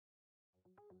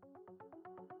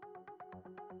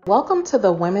Welcome to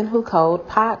the Women Who Code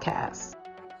podcast.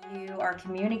 You are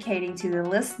communicating to the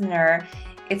listener,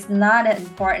 it's not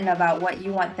important about what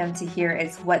you want them to hear,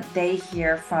 it's what they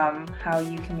hear from how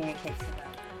you communicate to them.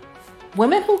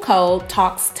 Women Who Code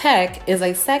Talks Tech is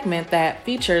a segment that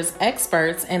features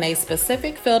experts in a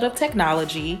specific field of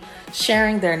technology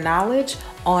sharing their knowledge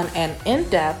on an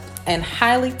in-depth and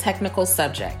highly technical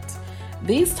subject.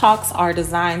 These talks are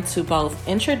designed to both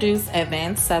introduce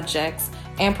advanced subjects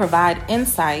and provide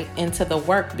insight into the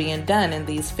work being done in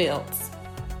these fields.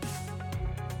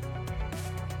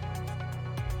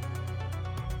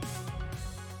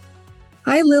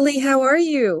 Hi, Lily. How are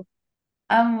you?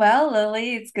 I'm well,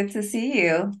 Lily. It's good to see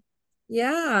you.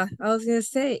 Yeah, I was gonna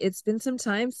say it's been some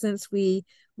time since we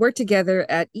worked together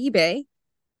at eBay,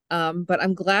 but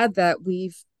I'm glad that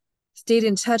we've stayed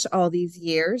in touch all these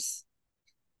years.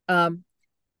 Um,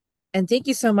 and thank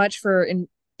you so much for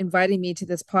inviting me to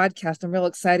this podcast. I'm real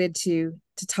excited to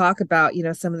talk about,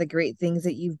 some of the great things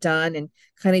that you've done and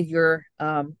kind of your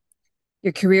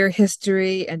career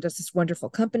history and just this wonderful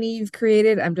company you've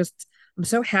created. I'm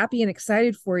so happy and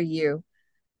excited for you.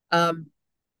 Um,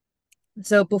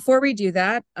 So before we do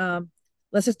that,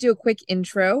 let's just do a quick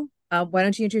intro. Why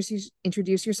don't you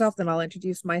introduce yourself, then I'll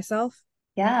introduce myself.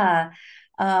 Yeah.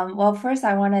 Well, first,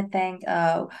 I want to thank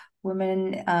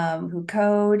Women Who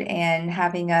Code and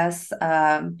having us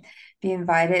be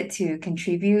invited to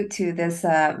contribute to this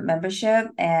membership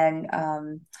and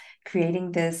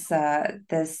creating this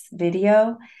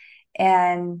video.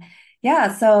 And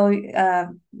yeah, so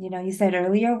you said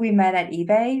earlier we met at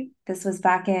eBay. This was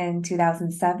back in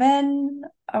 2007,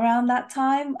 around that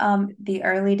time, the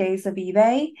early days of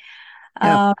eBay.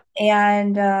 Yeah.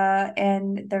 And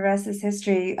the rest is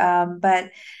history.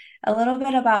 But a little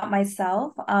bit about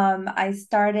myself. I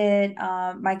started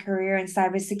my career in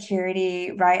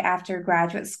cybersecurity right after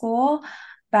graduate school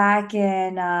back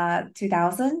in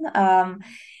 2000.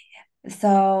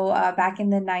 So back in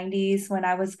the 90s when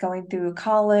I was going through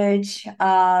college,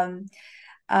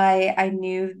 I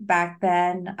knew back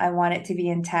then I wanted to be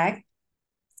in tech.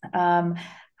 Um,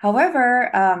 however,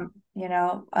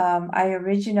 I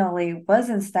originally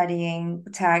wasn't studying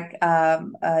tech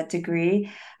degree.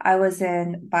 I was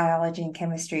in biology and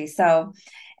chemistry. So,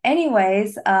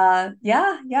 anyways, you're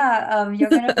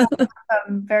gonna find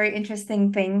some very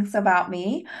interesting things about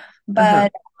me. Uh-huh.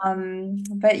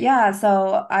 But yeah,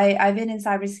 so I've been in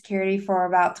cybersecurity for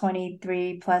about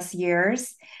 23 plus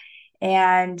years.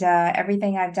 And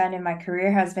everything I've done in my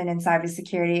career has been in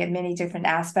cybersecurity in many different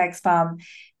aspects, from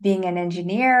being an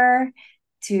engineer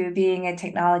to being a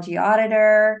technology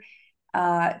auditor,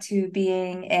 to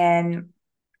being in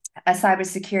a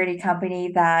cybersecurity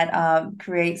company that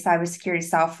creates cybersecurity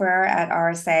software at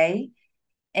RSA.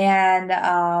 And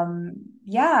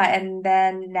and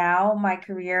then now my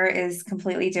career is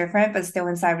completely different, but still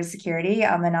in cybersecurity.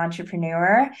 I'm an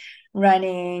entrepreneur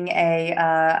running a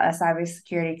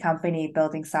cybersecurity company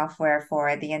building software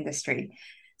for the industry.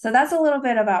 So that's a little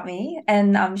bit about me,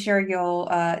 and I'm sure you'll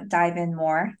dive in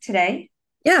more today.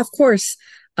 Yeah, of course.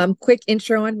 Quick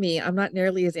intro on me. I'm not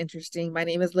nearly as interesting. My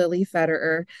name is Lily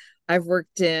Federer. I've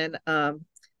worked in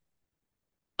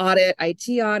audit,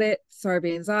 IT audit,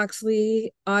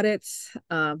 Sarbanes-Oxley audits,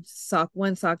 SOC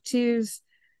 1, SOC 2s,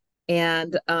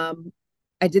 and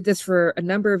I did this for a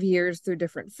number of years through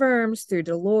different firms, through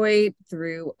Deloitte,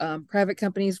 through private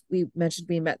companies. We mentioned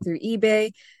we met through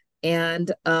eBay.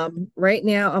 And right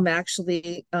now, I'm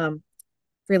actually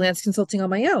freelance consulting on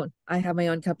my own. I have my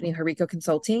own company, Hariko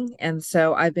Consulting. And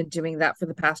so I've been doing that for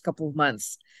the past couple of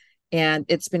months. And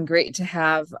it's been great to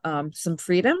have some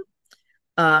freedom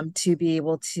to be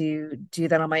able to do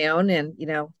that on my own. And,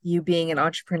 you being an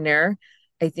entrepreneur,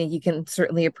 I think you can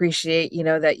certainly appreciate,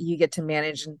 that you get to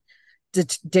manage and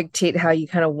dictate how you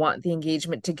kind of want the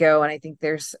engagement to go. And I think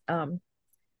there's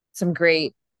some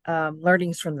great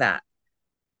learnings from that.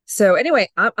 So anyway,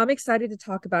 I'm excited to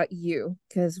talk about you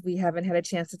because we haven't had a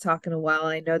chance to talk in a while.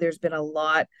 And I know there's been a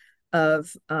lot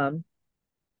of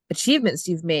achievements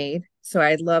you've made. So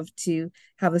I'd love to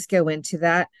have us go into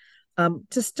that.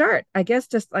 To start, I guess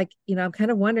just like, I'm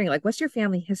kind of wondering, like, what's your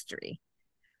family history?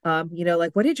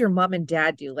 Like what did your mom and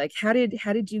dad do? Like how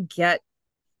did you get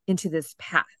into this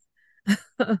path?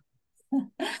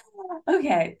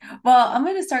 Okay, well, I'm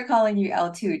going to start calling you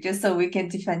L2 just so we can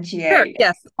Sure, differentiate.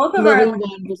 yes. Both of our Lily last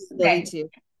one versus Lily names. two.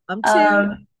 I'm two.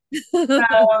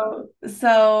 Um,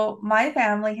 so my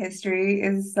family history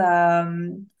is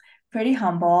pretty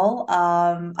humble.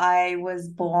 I was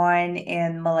born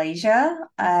in Malaysia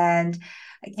and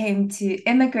I came to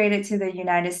immigrated to the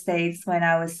United States when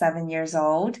I was 7 years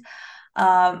old.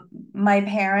 My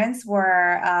parents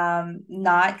were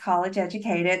not college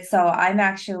educated, so I'm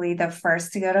actually the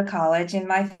first to go to college in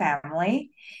my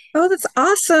family. Oh, that's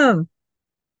awesome.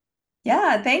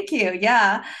 Yeah, thank you.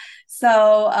 Yeah.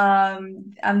 So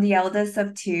I'm the eldest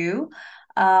of two.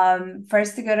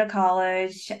 First to go to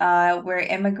college. We're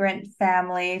immigrant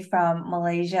family from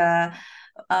Malaysia.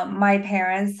 My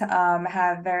parents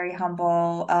have very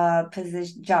humble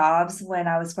position jobs when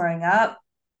I was growing up.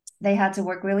 They had to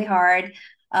work really hard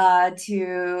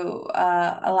to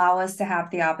allow us to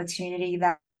have the opportunity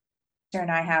that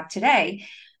and I have today.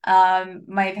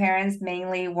 My parents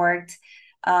mainly worked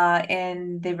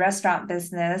in the restaurant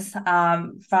business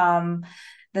from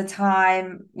the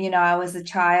time, I was a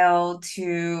child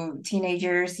to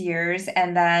teenagers years.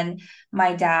 And then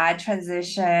my dad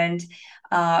transitioned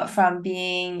from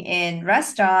being in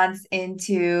restaurants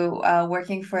into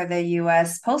working for the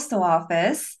US Postal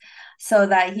Office so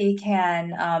that he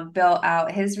can build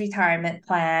out his retirement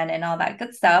plan and all that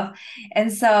good stuff.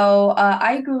 And so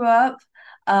I grew up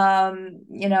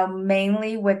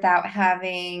mainly without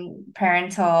having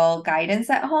parental guidance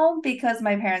at home because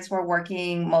my parents were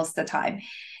working most of the time.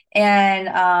 And,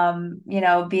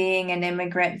 being an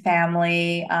immigrant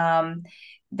family,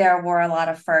 there were a lot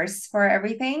of firsts for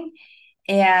everything.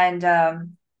 And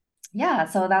yeah,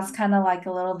 so that's kind of like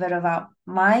a little bit about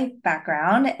my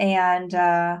background. And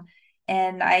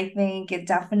I think it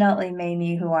definitely made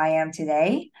me who I am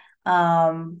today.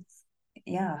 Um,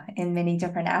 yeah, in many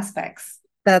different aspects.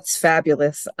 That's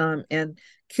fabulous. And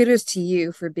kudos to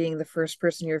you for being the first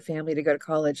person in your family to go to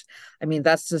college. I mean,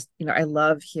 that's just, I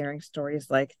love hearing stories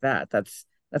like that. That's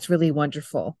really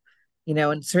wonderful.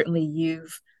 And certainly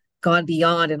you've gone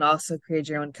beyond and also created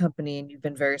your own company and you've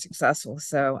been very successful.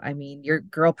 So, I mean, you're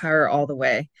girl power all the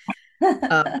way.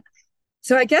 Um,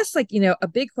 so I guess like, a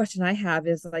big question I have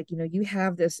is like, you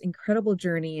have this incredible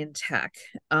journey in tech.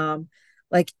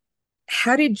 Like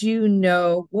how did you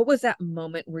know what was that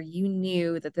moment where you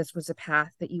knew that this was a path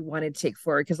that you wanted to take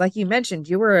forward? Because like you mentioned,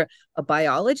 you were a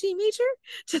biology major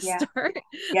to Yeah, start.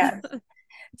 yes.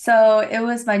 So it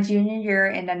was my junior year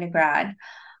in undergrad.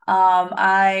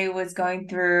 I was going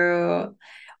through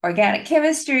organic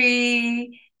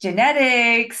chemistry,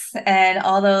 genetics, and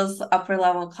all those upper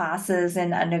level classes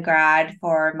in undergrad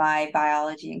for my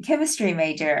biology and chemistry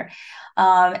major.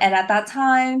 And at that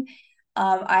time,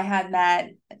 I had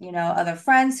met, other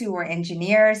friends who were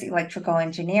engineers, electrical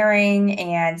engineering,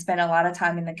 and spent a lot of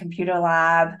time in the computer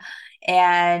lab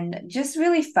and just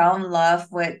really fell in love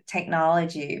with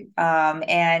technology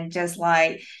and just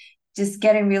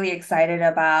getting really excited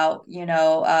about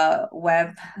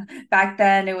web. Back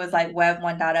then it was like web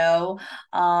 1.0,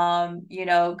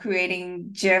 creating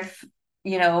gif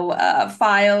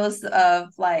files of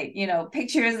like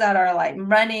pictures that are like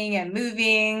running and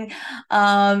moving,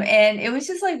 and it was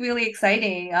just like really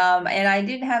exciting, and I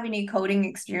didn't have any coding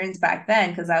experience back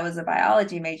then because I was a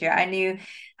biology major. I knew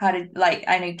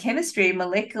chemistry,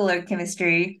 molecular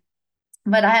chemistry,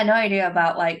 but I had no idea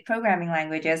about like programming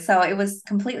languages. So it was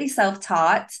completely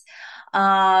self-taught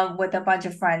with a bunch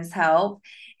of friends' help.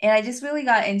 And I just really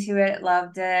got into it,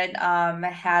 loved it.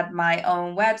 Had my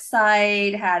own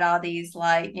website, had all these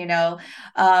and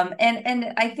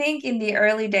I think in the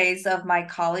early days of my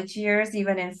college years,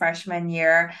 even in freshman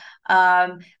year,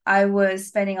 I was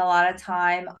spending a lot of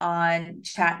time on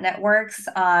chat networks.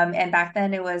 And back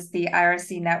then it was the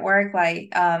IRC network,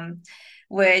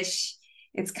 which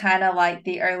it's kind of like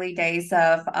the early days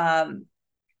of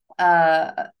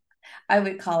uh I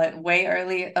would call it way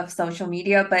early of social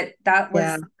media, but that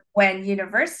Yeah. was when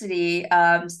university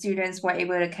students were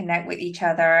able to connect with each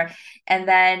other. And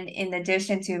then, in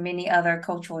addition to many other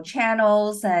cultural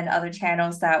channels and other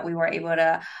channels that we were able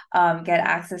to get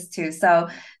access to. So,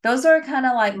 those are kind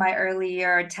of like my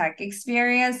earlier tech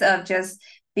experience of just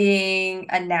being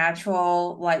a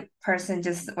natural like person,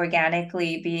 just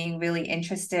organically being really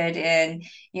interested in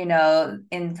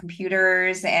in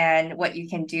computers and what you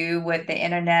can do with the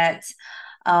internet.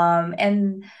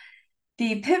 And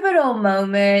the pivotal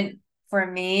moment for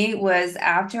me was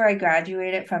after I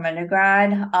graduated from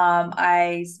undergrad.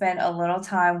 I spent a little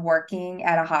time working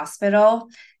at a hospital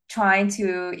trying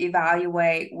to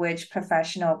evaluate which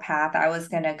professional path I was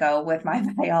going to go with my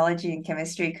biology and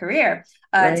chemistry career.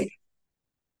 Right.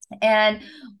 And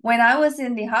when I was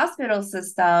in the hospital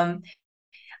system,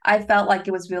 I felt like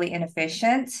it was really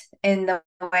inefficient in the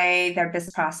way their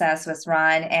business process was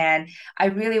run. And I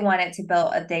really wanted to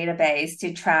build a database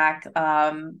to track,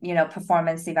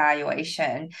 performance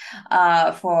evaluation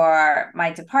for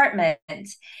my department.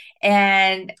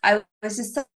 And I was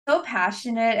just so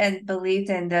passionate and believed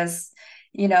in this,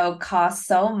 cost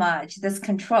so much, this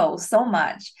control so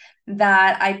much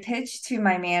that I pitched to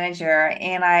my manager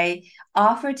and I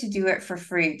offered to do it for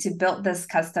free, to build this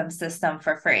custom system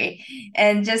for free.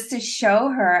 And just to show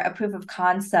her a proof of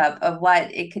concept of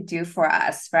what it could do for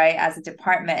us, right, as a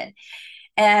department.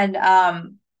 And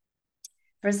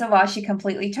first of all, she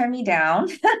completely turned me down.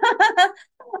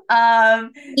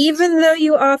 um, Even though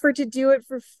you offered to do it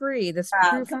for free, this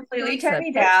proof of Completely turned concept.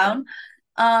 me down.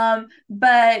 Um,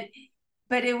 but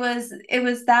it was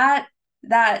that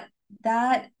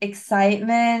that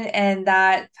excitement and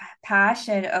that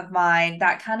passion of mine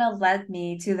that kind of led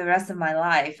me to the rest of my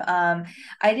life. I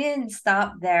didn't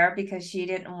stop there because she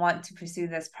didn't want to pursue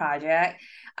this project.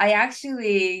 I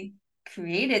actually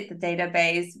created the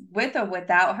database with or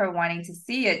without her wanting to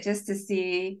see it, just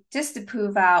to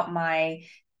prove out my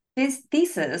this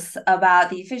thesis about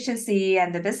the efficiency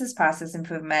and the business process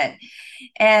improvement.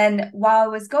 And while I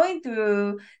was going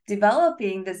through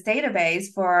developing this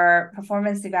database for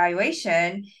performance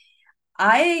evaluation,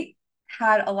 I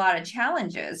had a lot of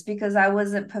challenges because I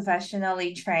wasn't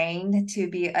professionally trained to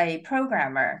be a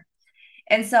programmer.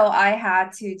 And so I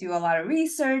had to do a lot of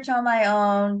research on my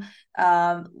own,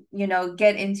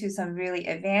 get into some really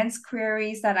advanced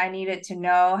queries that I needed to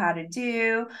know how to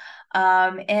do.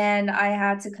 And I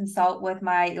had to consult with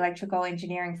my electrical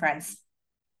engineering friends.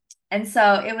 And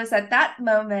so it was at that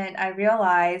moment I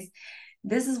realized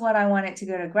this is what I wanted to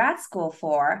go to grad school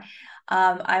for.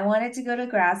 I wanted to go to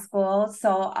grad school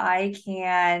so I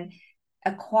can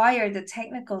acquire the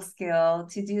technical skill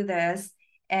to do this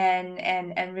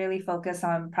and really focus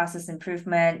on process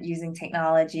improvement using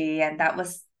technology. And that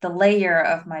was the layer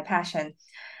of my passion.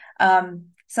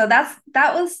 So that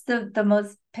was the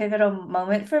most pivotal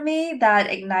moment for me that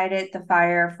ignited the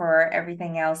fire for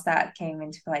everything else that came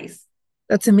into place.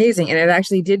 That's amazing. And it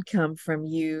actually did come from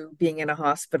you being in a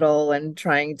hospital and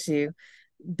trying to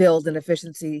build an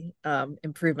efficiency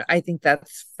improvement. I think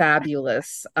that's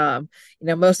fabulous.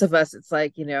 Most of us, it's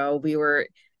like, we were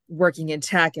working in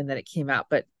tech and then it came out,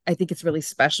 but I think it's really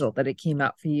special that it came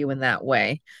out for you in that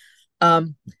way.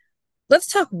 Um, let's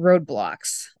talk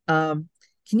roadblocks.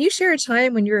 Can you share a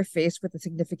time when you were faced with a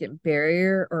significant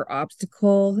barrier or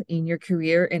obstacle in your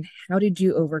career and how did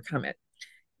you overcome it?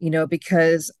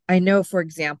 Because I know, for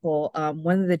example,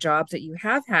 one of the jobs that you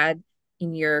have had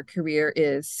in your career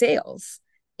is sales.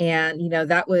 And,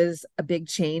 that was a big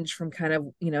change from kind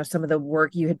of, some of the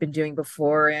work you had been doing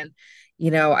before. And,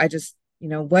 I just,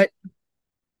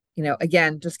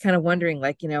 again, just kind of wondering,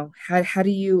 like, how do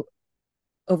you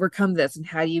overcome this and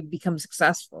how do you become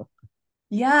successful?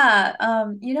 Yeah, I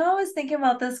was thinking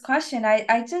about this question.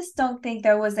 I just don't think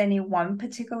there was any one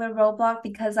particular roadblock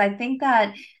because I think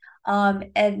that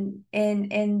and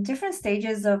in different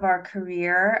stages of our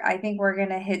career, I think we're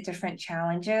gonna hit different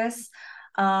challenges.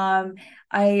 Um,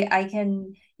 I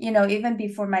can, even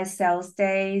before my sales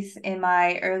days, in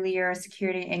my earlier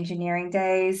security engineering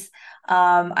days,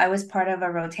 I was part of a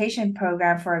rotation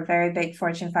program for a very big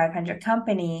Fortune 500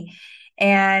 company.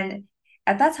 And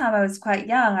at that time, I was quite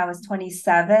young. I was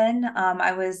 27.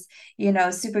 I was,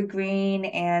 super green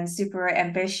and super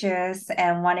ambitious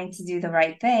and wanting to do the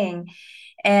right thing.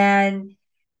 And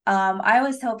I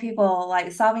always tell people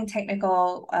like solving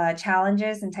technical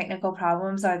challenges and technical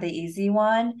problems are the easy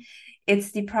one.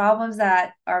 It's the problems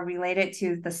that are related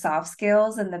to the soft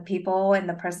skills and the people and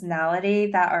the personality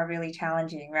that are really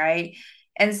challenging, right?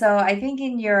 And so I think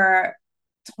in your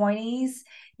 20s,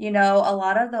 a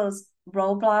lot of those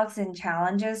roadblocks and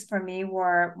challenges for me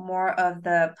were more of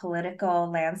the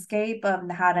political landscape of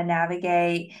how to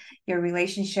navigate your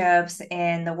relationships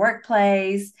in the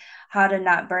workplace, how to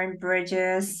not burn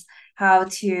bridges, how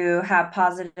to have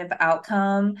positive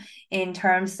outcome in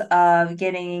terms of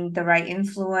getting the right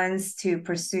influence to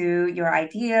pursue your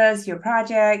ideas, your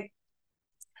project,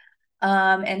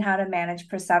 and how to manage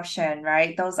perception,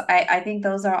 right? I think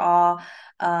those are all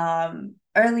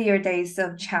earlier days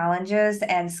of challenges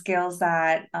and skills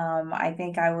that I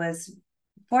think I was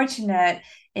fortunate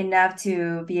enough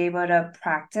to be able to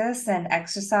practice and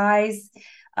exercise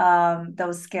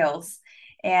those skills.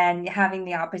 And having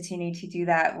the opportunity to do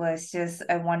that was just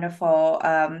a wonderful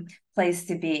place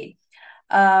to be.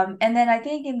 And then I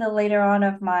think in the later on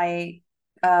of my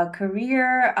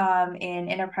career in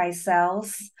enterprise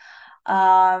sales,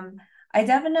 um, I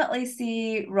definitely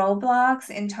see roadblocks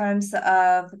in terms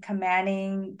of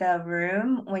commanding the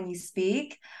room when you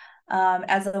speak.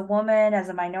 As a woman, as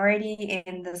a minority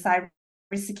in the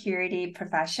cybersecurity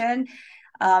profession,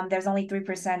 there's only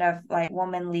 3% of like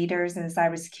women leaders in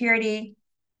cybersecurity.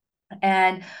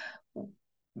 And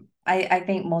I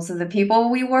think most of the people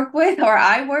we work with or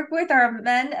I work with are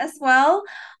men as well.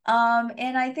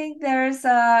 And I think there's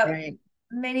Right.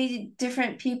 many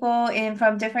different people in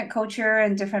from different culture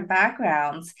and different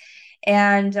backgrounds.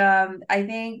 And I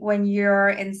think when you're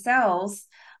in sales,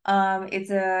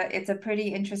 it's a pretty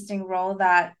interesting role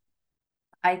that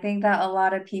I think that a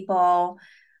lot of people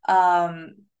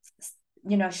um,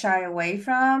 shy away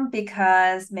from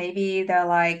because maybe they're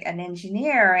like an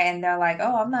engineer and they're like,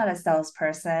 oh, I'm not a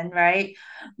salesperson, right?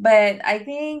 But I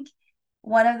think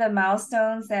one of the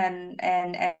milestones and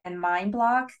mind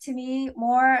block to me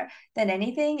more than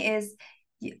anything is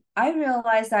I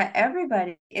realize that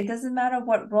everybody, it doesn't matter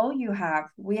what role you have,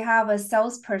 we have a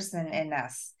salesperson in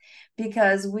us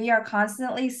because we are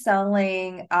constantly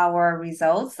selling our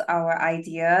results, our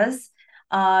ideas,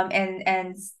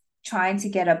 and trying to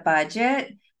get a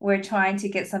budget. We're trying to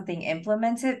get something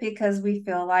implemented because we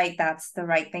feel like that's the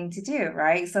right thing to do,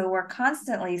 right? So we're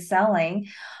constantly selling.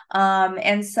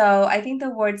 And so I think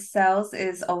the word sales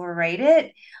is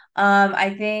overrated.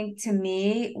 I think to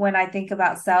me, when I think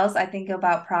about sales, I think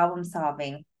about problem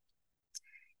solving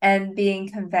and being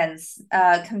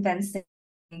convincing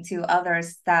to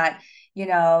others that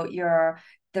your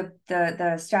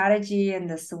the strategy and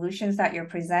the solutions that you're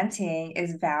presenting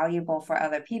is valuable for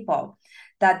other people,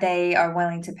 that they are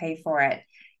willing to pay for it.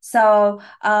 So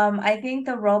I think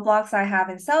the roadblocks I have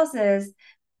in sales is,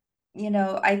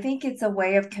 I think it's a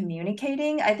way of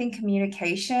communicating. I think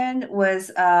communication was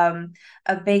a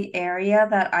big area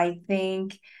that I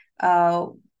think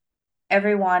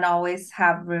everyone always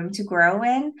have room to grow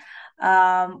in.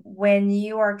 When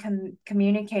you are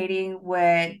communicating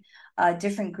with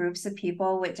different groups of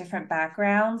people with different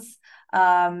backgrounds,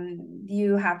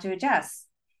 you have to adjust.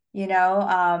 You know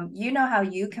how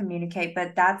you communicate,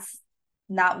 but that's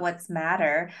not what's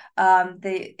matter.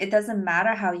 It doesn't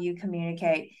matter how you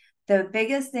communicate. The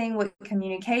biggest thing with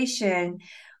communication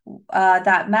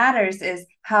that matters is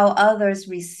how others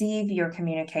receive your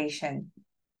communication.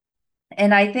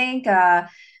 And I think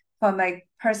from a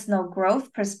personal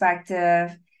growth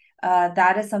perspective,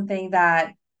 that is something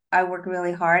that I work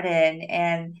really hard in.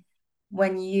 And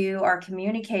when you are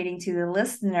communicating to the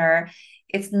listener,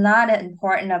 it's not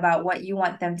important about what you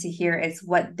want them to hear, it's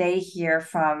what they hear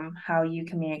from how you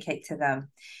communicate to them.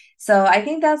 So I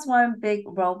think that's one big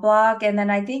roadblock. And then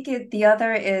I think the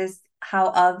other is how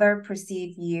other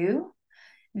perceive you.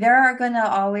 There are going to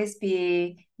always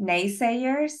be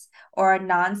naysayers or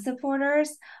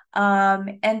non-supporters,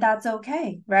 and that's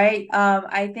okay, right?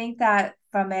 I think that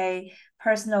from a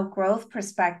personal growth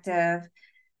perspective,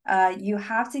 you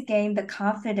have to gain the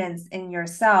confidence in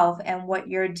yourself and what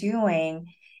you're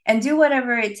doing and do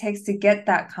whatever it takes to get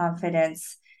that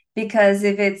confidence. Because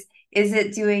is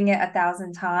it doing it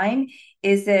 1,000 times?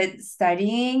 Is it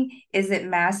studying? Is it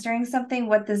mastering something?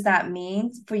 What does that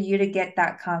mean for you to get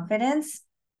that confidence?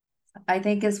 I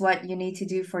think is what you need to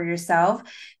do for yourself,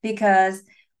 because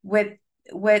with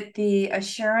the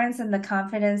assurance and the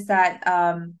confidence that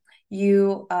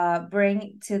you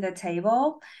bring to the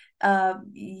table,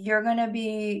 you're going to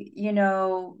be,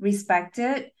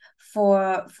 respected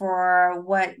for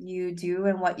what you do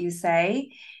and what you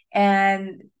say.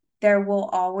 And there will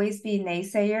always be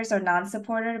naysayers or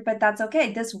non-supporter, but that's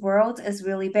okay. This world is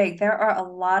really big. There are a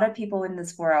lot of people in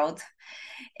this world,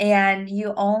 and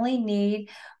you only need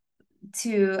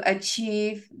to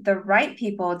achieve the right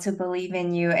people to believe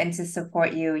in you and to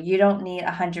support you. You don't need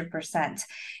 100%.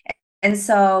 And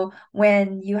so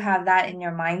when you have that in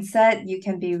your mindset, you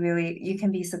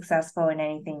can be successful in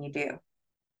anything you do.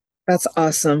 That's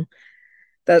awesome.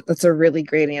 That's a really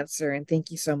great answer. And thank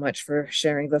you so much for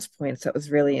sharing those points. That was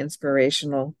really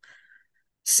inspirational.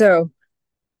 So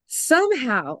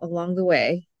somehow along the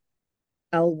way,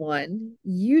 L1,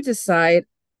 you decide,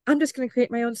 I'm just going to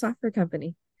create my own software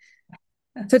company.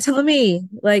 So tell me,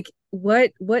 like,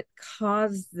 what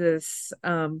caused this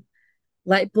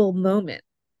light bulb moment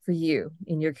for you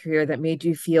in your career that made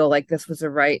you feel like this was the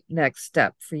right next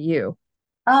step for you?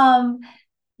 Um,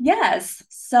 Yes.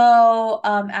 So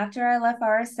after I left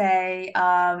RSA,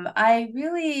 I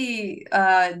really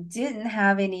didn't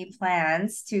have any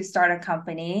plans to start a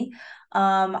company.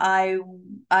 I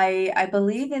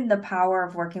believe in the power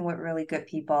of working with really good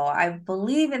people. I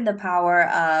believe in the power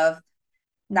of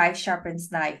knife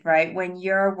sharpens knife, right? When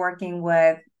you're working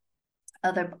with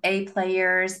other A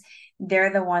players,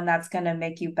 they're the one that's going to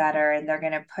make you better and they're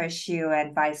going to push you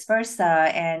and vice versa.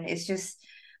 And it's just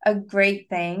a great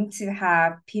thing to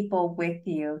have people with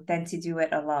you than to do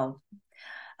it alone.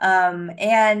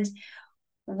 And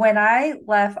when I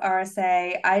left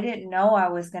RSA, I didn't know I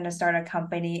was going to start a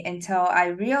company until I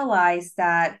realized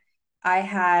that I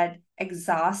had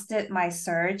exhausted my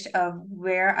search of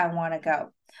where I want to go.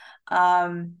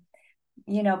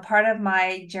 part of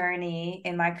my journey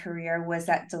in my career was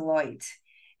at Deloitte.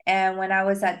 And when I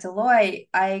was at Deloitte,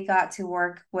 I got to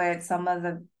work with some of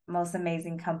the most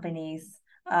amazing companies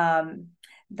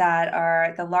that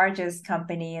are the largest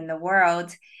company in the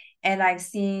world. And I've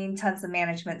seen tons of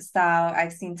management style.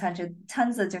 I've seen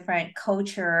tons of different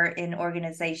culture in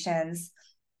organizations.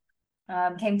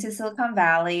 Came to Silicon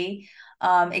Valley,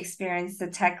 experienced the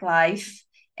tech life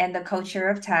and the culture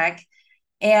of tech.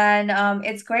 And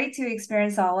it's great to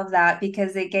experience all of that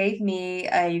because it gave me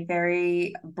a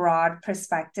very broad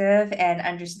perspective and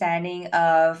understanding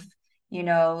of,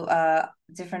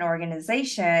 different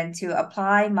organization to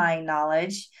apply my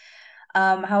knowledge.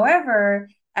 However,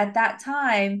 at that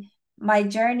time, my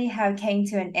journey had came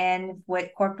to an end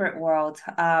with corporate world.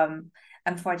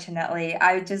 Unfortunately,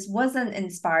 I just wasn't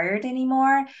inspired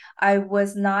anymore. I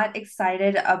was not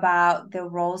excited about the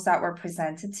roles that were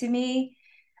presented to me.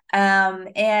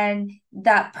 And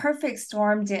that perfect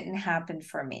storm didn't happen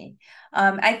for me.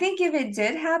 I think if it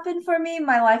did happen for me,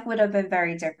 my life would have been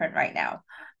very different right now.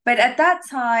 But at that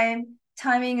time,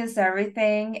 timing is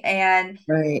everything, and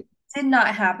Right. did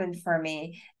not happen for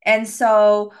me. And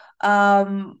so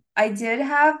I did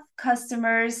have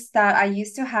customers that I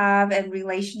used to have and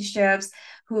relationships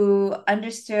who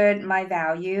understood my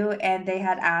value, and they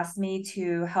had asked me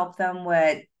to help them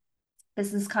with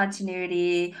business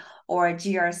continuity or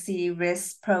GRC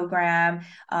risk program,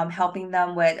 helping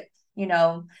them with,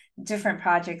 different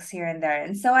projects here and there.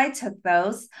 And so I took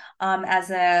those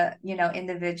as a,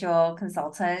 individual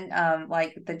consultant,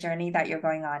 like the journey that you're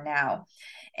going on now.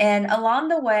 And along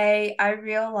the way, I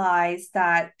realized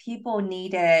that people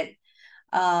needed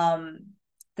the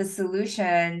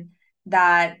solution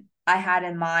that I had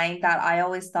in mind that I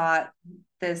always thought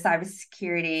the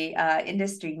cybersecurity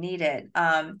industry needed.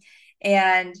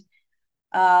 And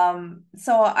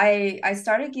so I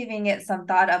started giving it some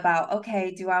thought about,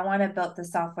 okay, do I want to build the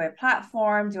software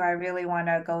platform? Do I really want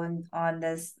to go on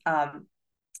this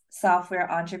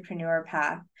software entrepreneur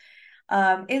path?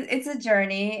 It's a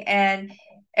journey, and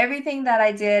everything that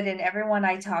I did and everyone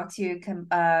I talked to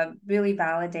really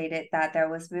validated that there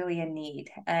was really a need.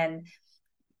 And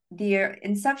the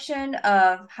inception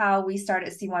of how we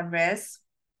started C1 Risk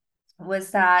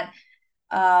was that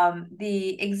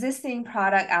the existing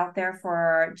product out there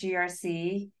for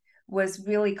GRC was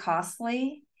really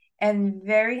costly and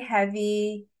very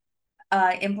heavy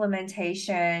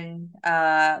implementation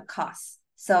costs.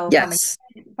 So Yes.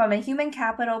 from a human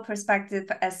capital perspective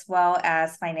as well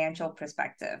as financial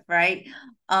perspective, right?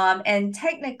 And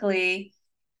technically,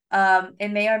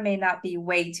 it may or may not be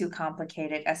way too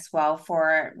complicated as well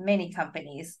for many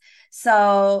companies.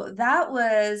 So that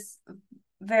was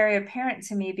very apparent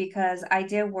to me because I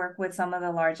did work with some of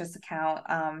the largest account,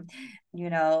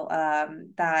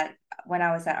 that when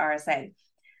I was at RSA.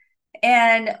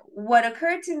 And what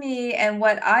occurred to me and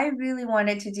what I really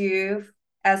wanted to do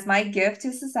as my gift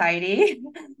to society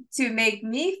to make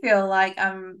me feel like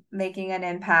I'm making an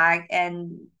impact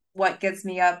and what gets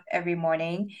me up every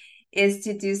morning is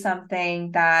to do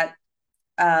something that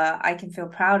I can feel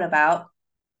proud about,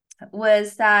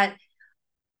 was that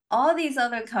all these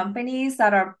other companies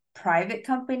that are private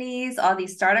companies, all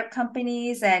these startup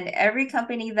companies, and every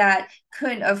company that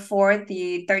couldn't afford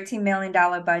the $13 million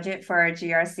budget for a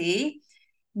GRC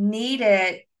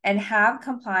needed and have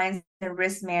compliance and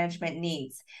risk management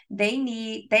needs.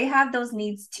 They have those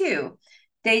needs too.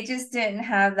 They just didn't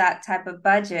have that type of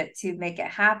budget to make it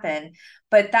happen.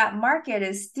 But that market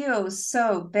is still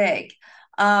so big.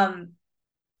 80%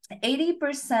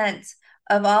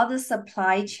 of all the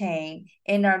supply chain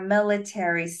in our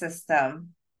military system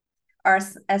are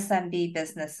SMB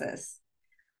businesses.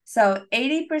 So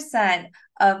 80%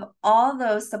 of all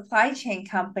those supply chain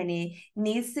company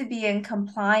needs to be in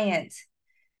compliance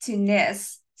to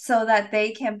NIST so that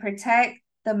they can protect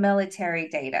the military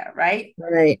data, right?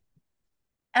 Right.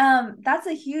 That's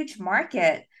a huge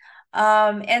market.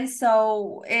 And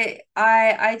so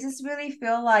I just really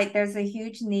feel like there's a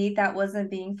huge need that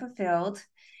wasn't being fulfilled.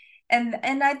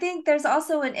 And I think there's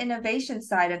also an innovation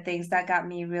side of things that got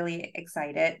me really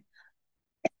excited.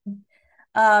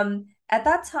 At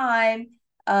that time,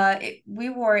 we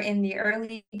were in the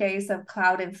early days of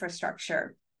cloud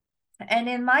infrastructure. And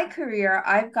in my career,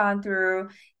 I've gone through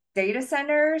data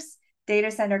centers,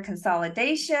 data center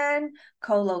consolidation,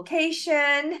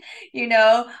 co-location.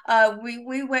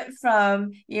 We went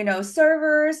from,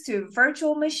 servers to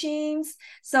virtual machines.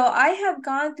 So I have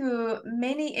gone through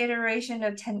many iteration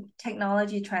of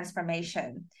technology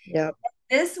transformation. Yep.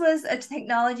 This was a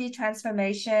technology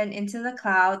transformation into the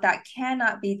cloud that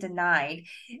cannot be denied.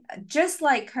 Just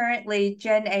like currently,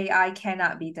 Gen AI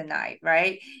cannot be denied,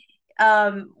 right?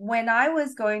 when I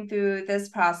was going through this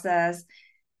process,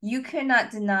 you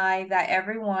cannot deny that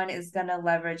everyone is going to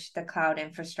leverage the cloud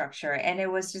infrastructure. And it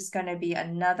was just going to be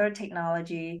another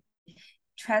technology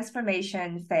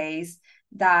transformation phase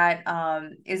that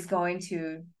is going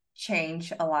to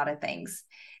change a lot of things.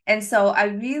 And so I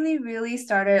really, really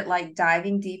started like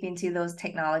diving deep into those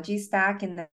technology stack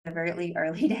in the very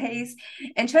early days.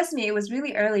 And trust me, it was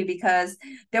really early because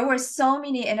there were so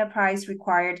many enterprise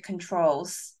required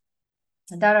controls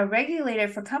that are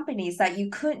regulated for companies that you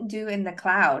couldn't do in the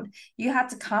cloud. You had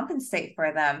to compensate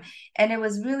for them. And it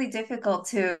was really difficult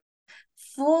to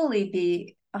fully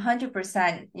be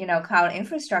 100%, cloud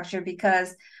infrastructure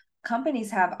because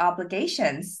companies have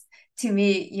obligations to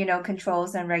meet,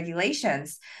 controls and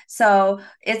regulations. So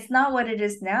it's not what it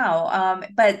is now.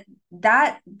 But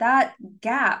that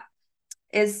gap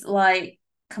is like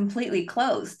completely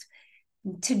closed.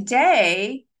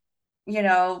 Today,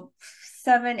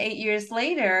 7, 8 years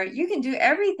later, you can do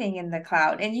everything in the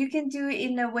cloud and you can do it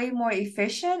in a way more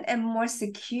efficient and more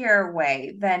secure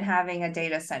way than having a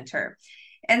data center.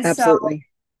 And so Absolutely.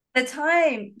 the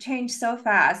time changed so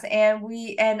fast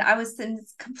and I was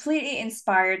completely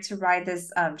inspired to ride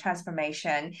this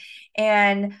transformation.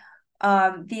 And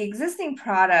the existing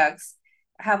products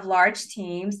have large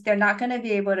teams. They're not going to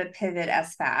be able to pivot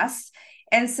as fast.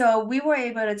 And so we were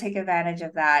able to take advantage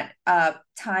of that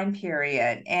time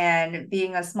period, and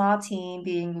being a small team,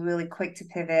 being really quick to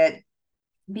pivot,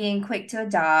 being quick to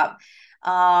adopt,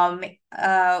 um,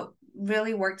 uh,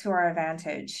 really worked to our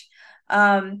advantage.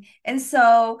 And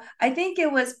so I think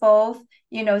it was both,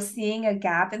 seeing a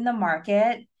gap in the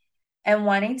market and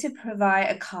wanting to provide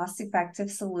a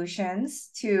cost-effective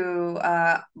solutions to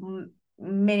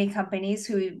many companies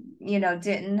who,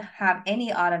 didn't have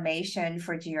any automation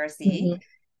for GRC, Mhm.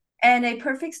 and a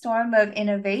perfect storm of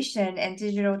innovation and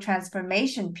digital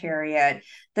transformation period.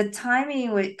 The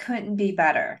timing couldn't be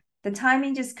better. The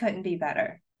timing just couldn't be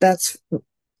better. That's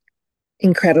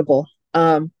incredible.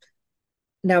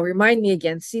 Now remind me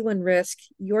again, C1 Risk,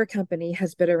 your company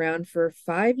has been around for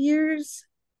 5 years.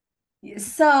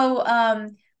 So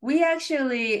we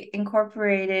actually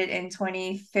incorporated in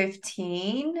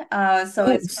 2015. So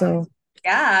Oh, it's so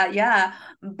yeah, yeah.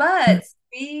 But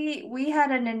we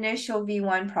had an initial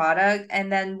V1 product,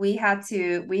 and then we had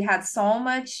so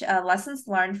much lessons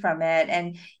learned from it.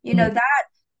 And Mhm.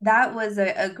 that was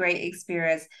a great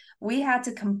experience. We had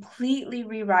to completely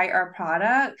rewrite our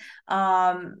product.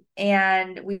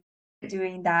 And we were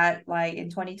doing that like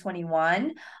in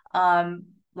 2021,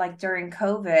 like during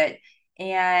COVID.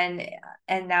 And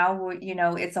now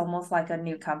it's almost like a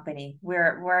new company.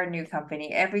 We're a new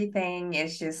company. Everything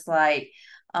is just like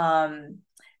um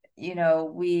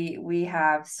we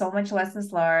have so much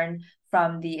lessons learned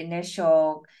from the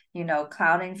initial,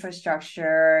 cloud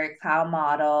infrastructure, cloud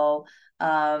model,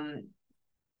 um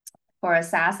for a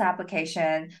SaaS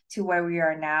application to where we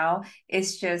are now.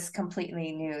 It's just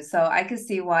completely new. So I could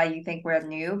see why you think we're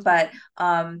new, but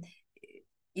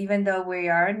even though we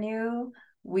are new,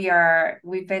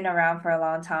 we've been around for a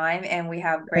long time, and we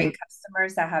have great Right.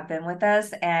 customers that have been with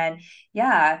us. And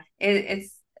yeah,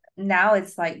 it's now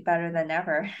it's like better than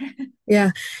ever.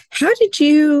 Yeah. How did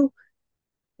you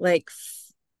like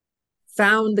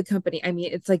found the company? I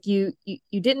mean, it's like you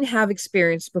didn't have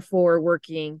experience before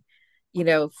working,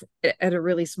 at a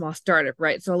really small startup,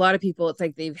 right? So a lot of people, it's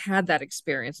like they've had that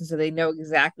experience and so they know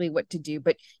exactly what to do,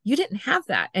 but you didn't have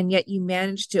that, and yet you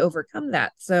managed to overcome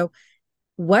that. So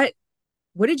what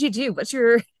what did you do? What's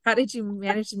your how did you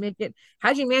manage to make it? How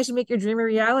did you manage to make your dream a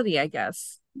reality, I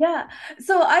guess? Yeah.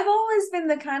 So I've always been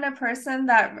the kind of person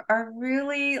that are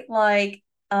really like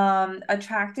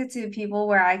attracted to people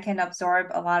where I can absorb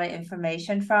a lot of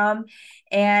information from.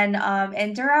 And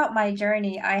throughout my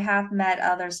journey, I have met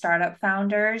other startup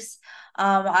founders.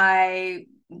 I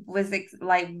was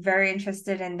like very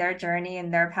interested in their journey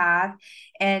and their path.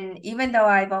 And even though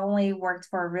I've only worked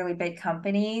for really big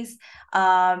companies,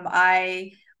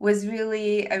 I was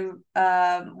really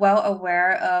well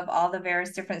aware of all the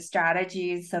various different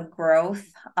strategies of growth.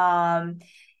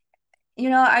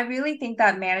 I really think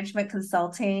that management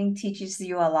consulting teaches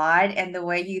you a lot, and the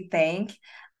way you think,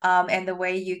 and the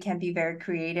way you can be very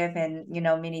creative in,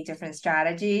 many different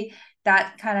strategy.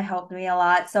 That kind of helped me a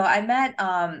lot. So I met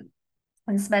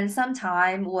and spend some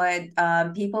time with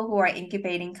people who are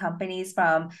incubating companies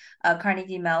from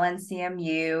Carnegie Mellon,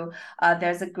 CMU.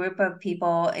 There's a group of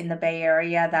people in the Bay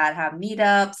Area that have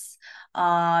meetups,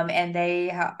 and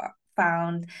they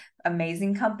found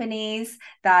amazing companies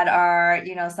that are,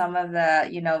 some of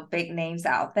the, big names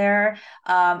out there.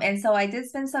 And so I did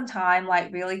spend some time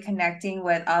like really connecting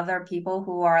with other people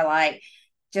who are like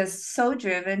just so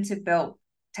driven to build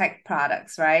tech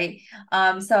products, right?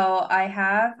 So I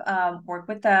have worked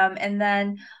with them, and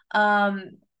then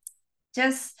um,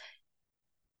 just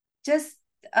just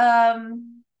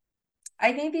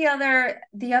I think the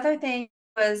other thing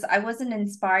was I wasn't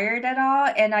inspired at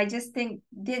all, and I just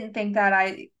didn't think that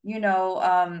I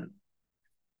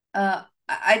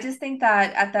just think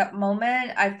that at that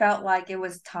moment, I felt like it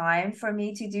was time for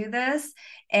me to do this.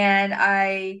 And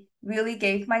I really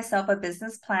gave myself a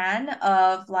business plan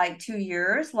of like 2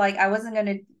 years. Like I wasn't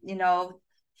gonna,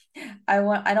 I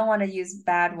don't want to use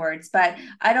bad words, but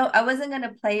I wasn't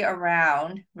gonna play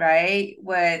around, right,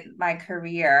 with my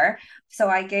career. So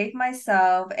I gave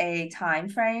myself a time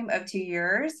frame of 2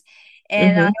 years.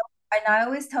 And I Hmm. and I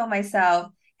always tell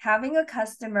myself having a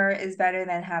customer is better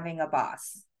than having a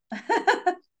boss.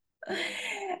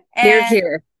 Here, and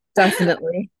here,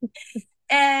 definitely.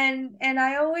 and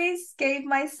I always gave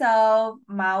myself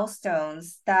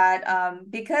milestones that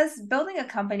because building a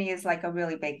company is like a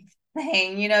really big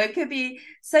thing, it could be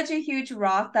such a huge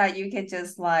rock that you can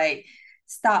just like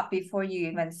stop before you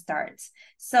even start.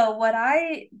 So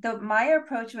my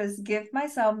approach was give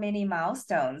myself mini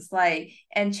milestones, like,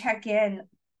 and check in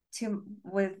to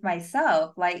with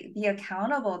myself, like be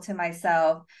accountable to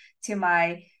myself, to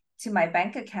my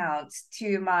bank account,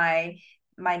 to my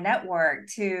network,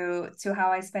 to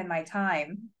how I spend my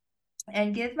time,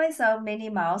 and give myself mini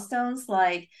milestones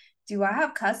like, do I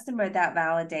have customer that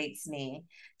validates me?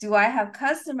 Do I have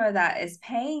customer that is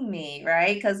paying me,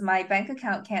 right? Because my bank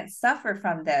account can't suffer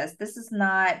from this. This is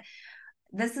not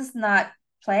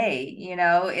play,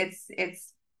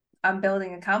 it's I'm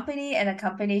building a company, and a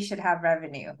company should have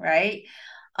revenue, right?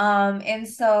 And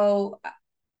so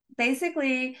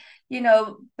basically,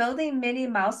 building mini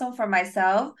milestone for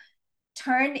myself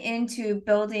turn into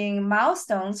building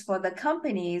milestones for the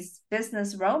company's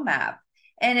business roadmap.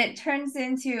 And it turns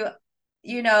into,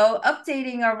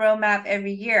 updating our roadmap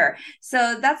every year.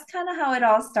 So that's kind of how it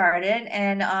all started.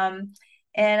 And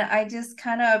I just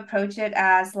kind of approach it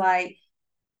as like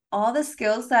all the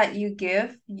skills that you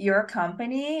give your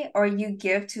company or you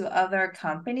give to other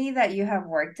company that you have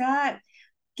worked at,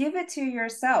 give it to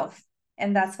yourself.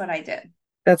 And that's what I did.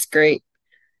 That's great.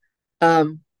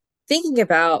 Um, Thinking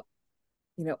about,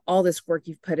 all this work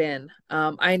you've put in,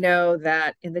 I know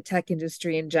that in the tech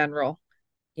industry in general,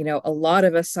 a lot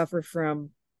of us suffer from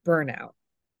burnout.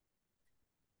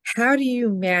 How do you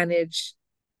manage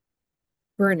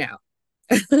burnout?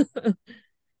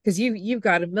 Because you've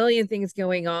got a million things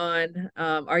going on.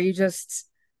 Are you just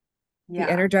the Yeah.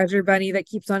 Energizer bunny that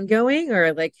keeps on going,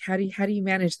 or like how do you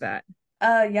manage that?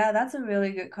 Yeah, that's a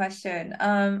really good question.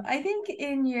 I think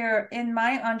in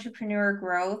my entrepreneur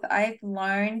growth, I've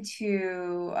learned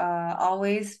to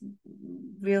always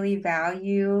really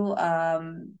value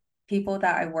people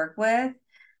that I work with,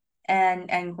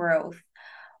 and growth.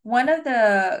 One of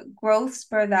the growth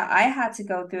spur that I had to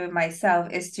go through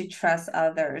myself is to trust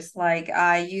others. Like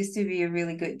I used to be a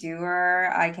really good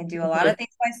doer. I can do a lot Mhm. of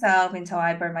things myself until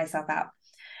I burn myself out.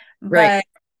 Right. But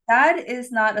that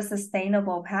is not a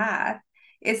sustainable path.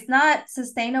 It's not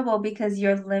sustainable because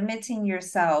you're limiting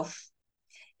yourself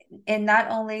in not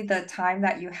only the time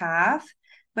that you have,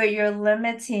 but you're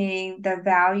limiting the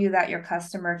value that your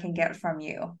customer can get from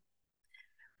you.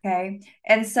 Okay.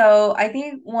 And so I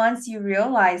think once you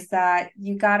realize that,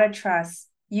 you got to trust,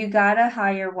 you got to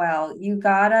hire well, you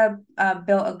got to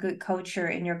build a good culture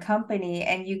in your company,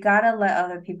 and you got to let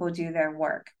other people do their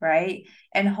work, right?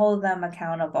 And hold them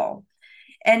accountable.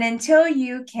 And until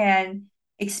you can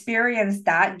experience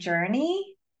that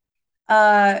journey,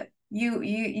 uh,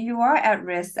 you are at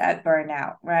risk at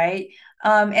burnout, right?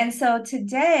 And so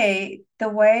today, the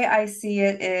way I see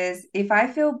it is, if I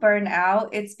feel burned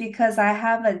out, it's because I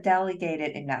haven't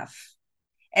delegated enough.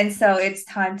 And so it's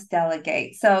time to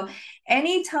delegate. So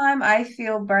anytime I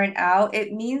feel burnt out,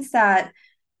 it means that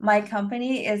my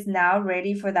company is now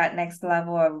ready for that next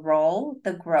level of role,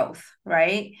 the growth,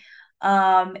 right?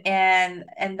 And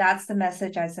that's the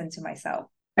message I send to myself.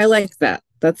 I like that.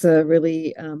 That's a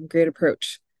really great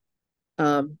approach.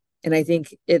 And I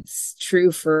think it's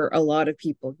true for a lot of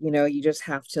people. You just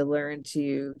have to learn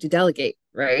to delegate,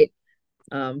 right?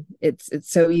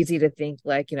 It's so easy to think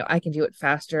like, I can do it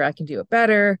faster, I can do it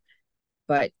better,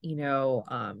 but you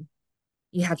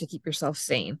have to keep yourself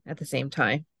sane at the same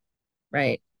time,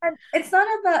 right? And it's not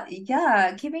about,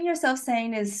 yeah, keeping yourself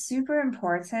sane is super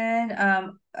important.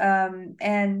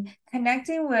 And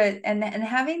connecting with and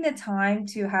having the time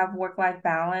to have work-life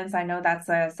balance. I know that's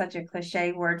such a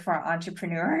cliche word for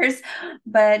entrepreneurs,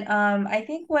 but I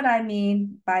think what I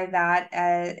mean by that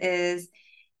is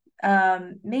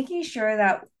making sure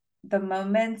that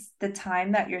the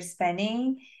time that you're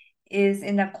spending is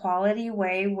in a quality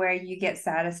way where you get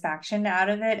satisfaction out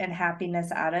of it and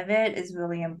happiness out of it is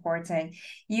really important.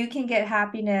 You can get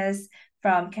happiness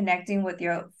from connecting with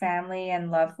your family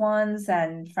and loved ones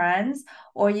and friends,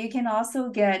 or you can also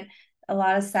get a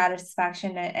lot of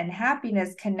satisfaction and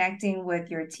happiness connecting with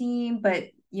your team, but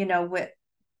with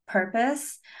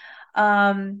purpose.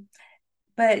 Um,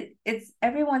 but it's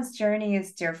everyone's journey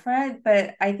is different.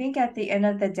 But I think at the end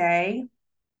of the day,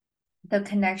 the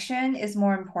connection is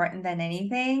more important than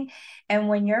anything. And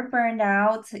when you're burned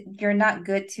out, you're not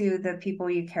good to the people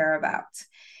you care about.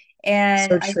 And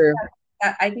So true.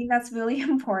 I think that's really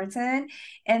important.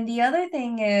 And the other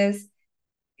thing is,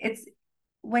 it's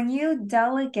when you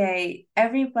delegate,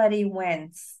 everybody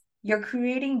wins. You're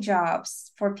creating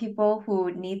jobs for people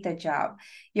who need the job.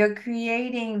 You're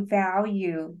creating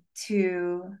value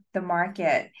to the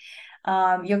market.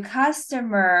 Your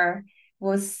customer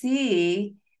will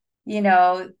see, you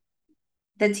know,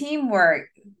 the teamwork,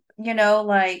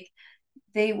 like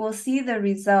they will see the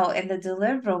result and the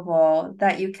deliverable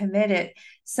that you committed.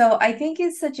 So I think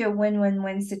it's such a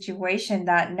win-win-win situation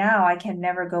that now I can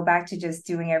never go back to just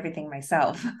doing everything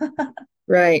myself.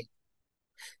 Right.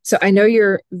 So I know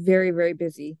you're very, very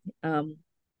busy,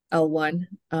 L1,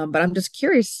 but I'm just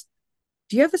curious,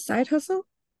 do you have a side hustle?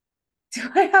 Do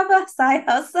I have a side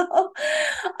hustle?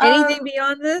 Um, Anything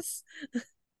beyond this?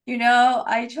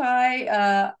 I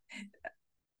try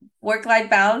work-life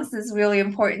balance is really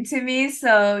important to me.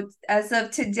 So as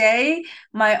of today,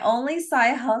 my only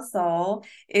side hustle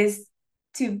is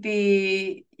to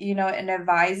be, an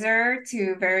advisor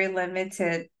to very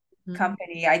limited Mhm.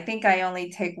 company. I think I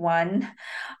only take one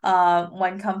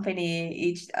company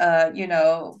each,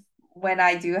 when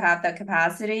I do have the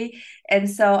capacity. And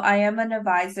so I am an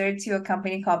advisor to a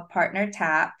company called Partner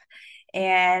Tap.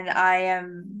 And I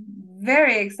am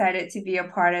very excited to be a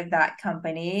part of that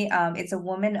company. It's a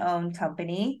woman-owned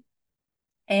company,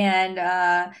 and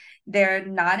they're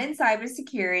not in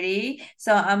cybersecurity.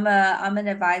 So I'm an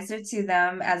advisor to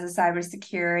them as a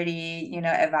cybersecurity,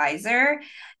 advisor.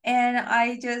 And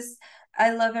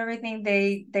I love everything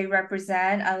they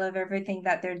represent. I love everything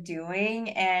that they're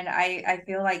doing. And I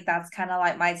feel like that's kind of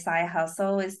like my side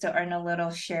hustle is to earn a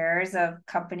little shares of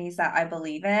companies that I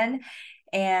believe in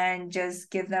and just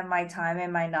give them my time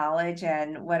and my knowledge,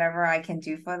 and whatever I can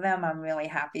do for them, I'm really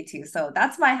happy to. So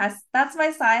that's my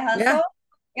side Yeah, hustle.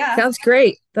 Yeah. sounds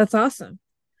great. That's awesome.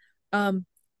 Um,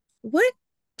 what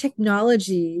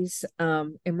technologies,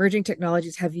 emerging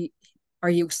technologies are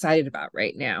you excited about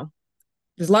right now?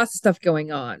 There's lots of stuff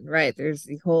going on, right? There's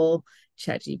the whole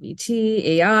ChatGPT,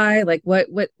 AI, like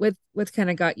what's kind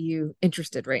of got you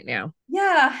interested right now?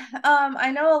 Yeah,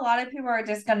 I know a lot of people are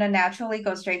just gonna naturally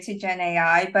go straight to Gen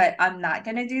AI, but I'm not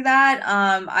gonna do that.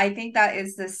 I think that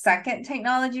is the second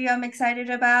technology I'm excited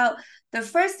about. The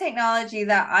first technology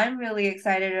that I'm really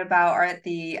excited about are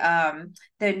the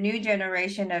new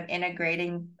generation of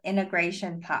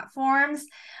integration platforms.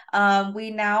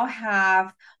 We now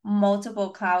have multiple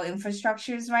cloud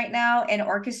infrastructures right now, and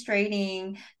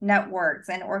orchestrating networks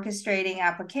and orchestrating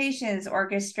applications,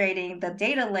 orchestrating the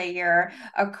data layer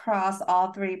across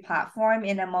all three platforms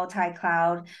in a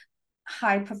multi-cloud,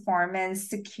 high performance,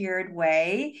 secured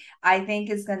way, I think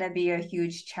is going to be a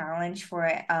huge challenge for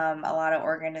a lot of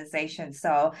organizations.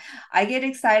 So I get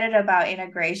excited about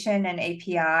integration and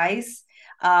APIs.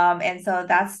 And so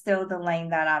that's still the lane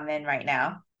that I'm in right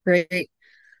now. Great.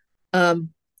 And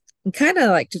kind of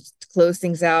like to close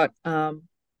things out,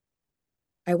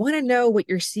 I want to know what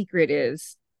your secret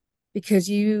is because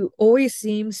you always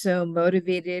seem so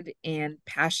motivated and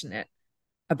passionate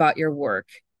about your work.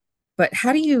 But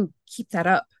how do you keep that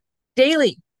up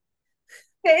daily?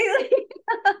 Haley.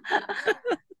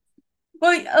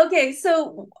 Well, okay,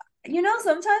 so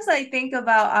sometimes I think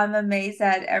about I'm amazed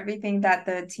at everything that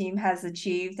the team has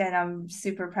achieved, and I'm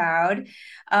super proud.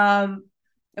 Um,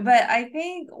 but I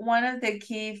think one of the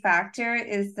key factor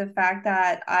is the fact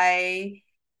that I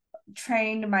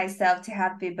trained myself to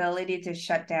have the ability to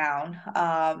shut down.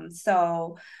 Um,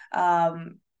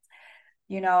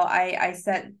 I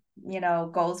set,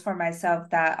 goals for myself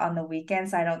that on the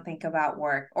weekends I don't think about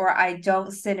work, or I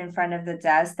don't sit in front of the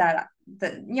desk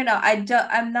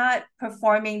I'm not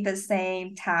performing the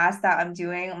same task that I'm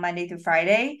doing Monday through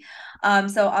Friday.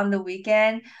 So on the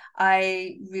weekend,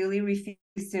 I really refuse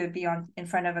to be on in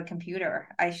front of a computer.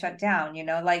 I shut down,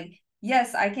 like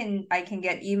yes, I can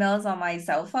get emails on my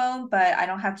cell phone, but I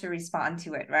don't have to respond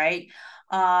to it, right?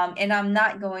 And I'm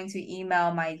not going to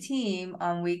email my team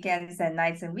on weekends and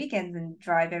nights and weekends and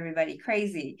drive everybody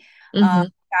crazy. Um, Hmm.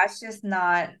 that's just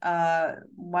not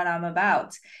what I'm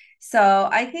about. So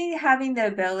I think having the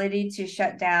ability to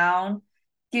shut down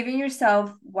giving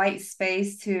yourself white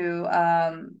space to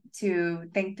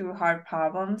think through hard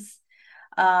problems.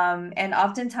 And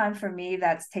oftentimes for me,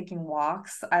 that's taking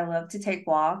walks. I love to take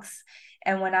walks.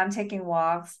 And when I'm taking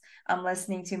walks, I'm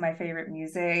listening to my favorite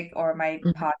music or my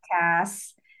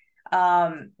podcasts.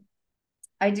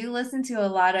 I do listen to a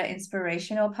lot of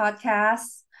inspirational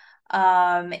podcasts.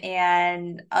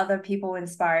 And other people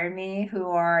inspire me who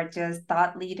are just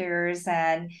thought leaders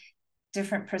and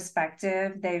different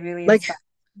perspective. They really Like, inspire.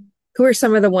 who are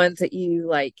some of the ones that you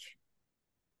like?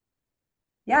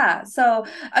 Yeah. So,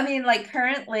 I mean, like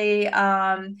currently,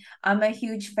 I'm a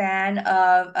huge fan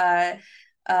of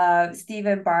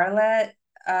Stephen Bartlett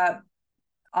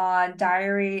on a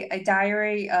diary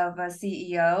of a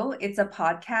CEO. It's a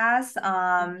podcast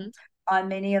on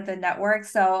many of the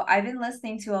networks. So I've been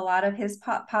listening to a lot of his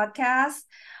podcasts.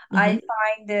 I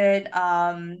find it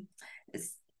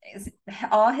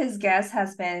all his guests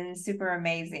has been super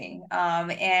amazing.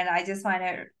 And I just find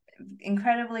it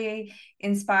incredibly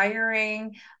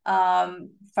inspiring,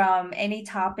 from any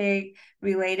topic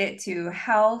related to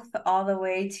health all the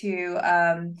way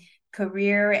to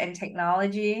career and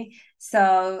technology.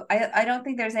 So I don't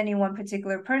think there's any one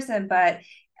particular person, but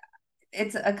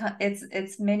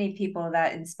it's many people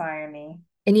that inspire me.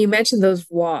 And you mentioned those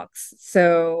walks.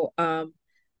 So I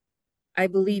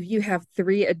believe you have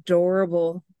 3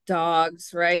 adorable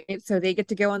dogs, right? So they get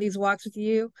to go on these walks with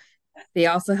you. They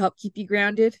also help keep you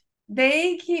grounded.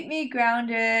 They keep me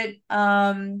grounded.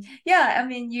 Yeah, I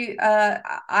mean,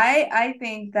 I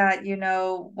think that,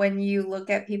 when you look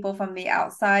at people from the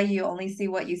outside, you only see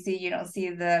what you see. You don't see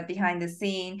the behind the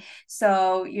scene.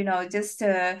 So, just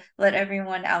to let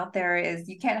everyone out there is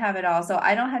you can't have it all. So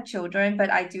I don't have children, but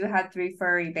I do have 3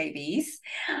 furry babies.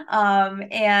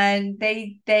 And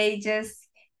they just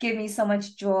give me so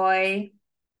much joy,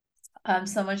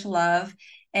 so much love,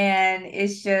 and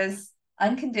it's just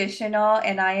unconditional.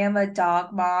 And I am a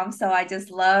dog mom, so I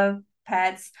just love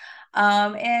pets.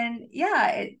 And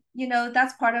yeah,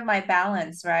 that's part of my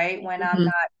balance, right? When I'm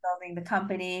not building the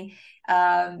company,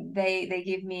 they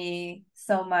give me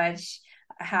so much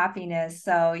happiness.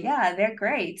 So yeah, they're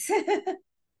great.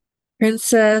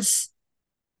 Princess,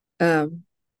 or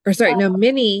sorry, no,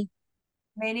 Minnie,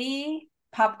 Minnie,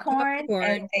 Popcorn, and Popcorn,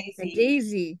 and Daisy.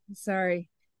 Daisy. Sorry.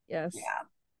 Yes. Yeah,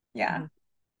 yeah,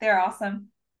 they're awesome.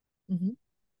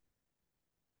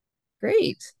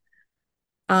 Great.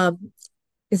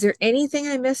 Is there anything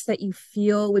I missed that you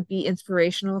feel would be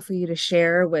inspirational for you to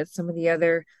share with some of the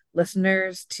other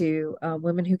listeners to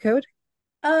Women Who Code?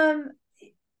 Um,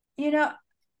 you know,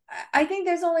 I think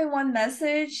there's only one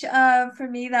message for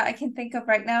me that I can think of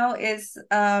right now is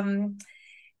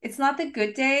it's not the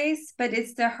good days, but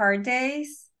it's the hard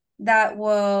days that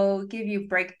will give you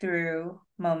breakthrough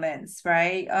moments,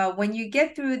 right? When you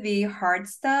get through the hard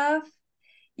stuff,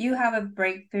 you have a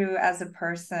breakthrough as a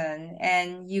person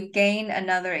and you gain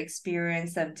another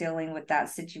experience of dealing with that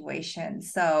situation.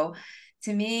 So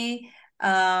to me,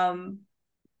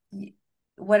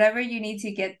 whatever you need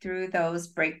to get through those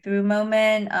breakthrough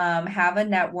moment, have a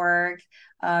network.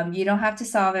 You don't have to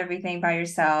solve everything by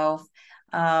yourself.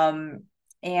 And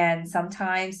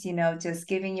sometimes, just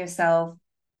giving yourself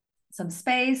some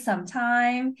space, some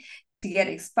time to get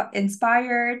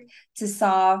inspired to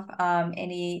solve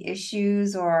any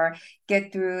issues or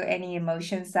get through any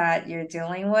emotions that you're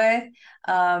dealing with.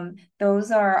 Those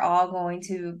are all going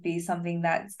to be something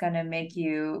that's going to make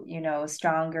you,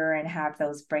 stronger and have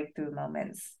those breakthrough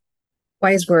moments.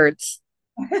 Wise words.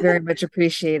 Very much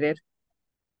appreciated.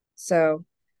 So,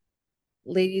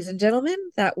 ladies and gentlemen,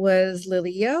 that was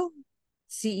Lily Yo,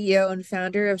 CEO and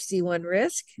founder of C1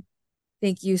 Risk.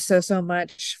 Thank you so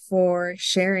much for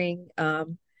sharing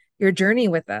your journey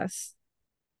with us.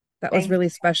 That was really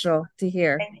special to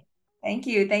hear. Thank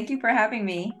you. Thank you for having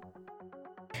me.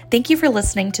 Thank you for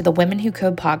listening to the Women Who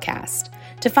Code podcast.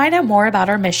 To find out more about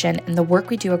our mission and the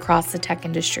work we do across the tech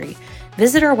industry,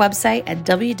 visit our website at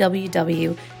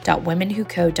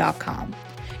www.womenwhocode.com.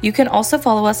 You can also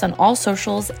follow us on all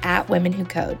socials at Women Who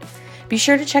Code. Be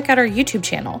sure to check out our YouTube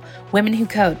channel, Women Who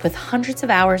Code, with hundreds of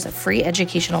hours of free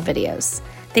educational videos.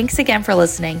 Thanks again for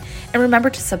listening, and remember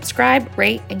to subscribe,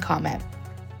 rate, and comment.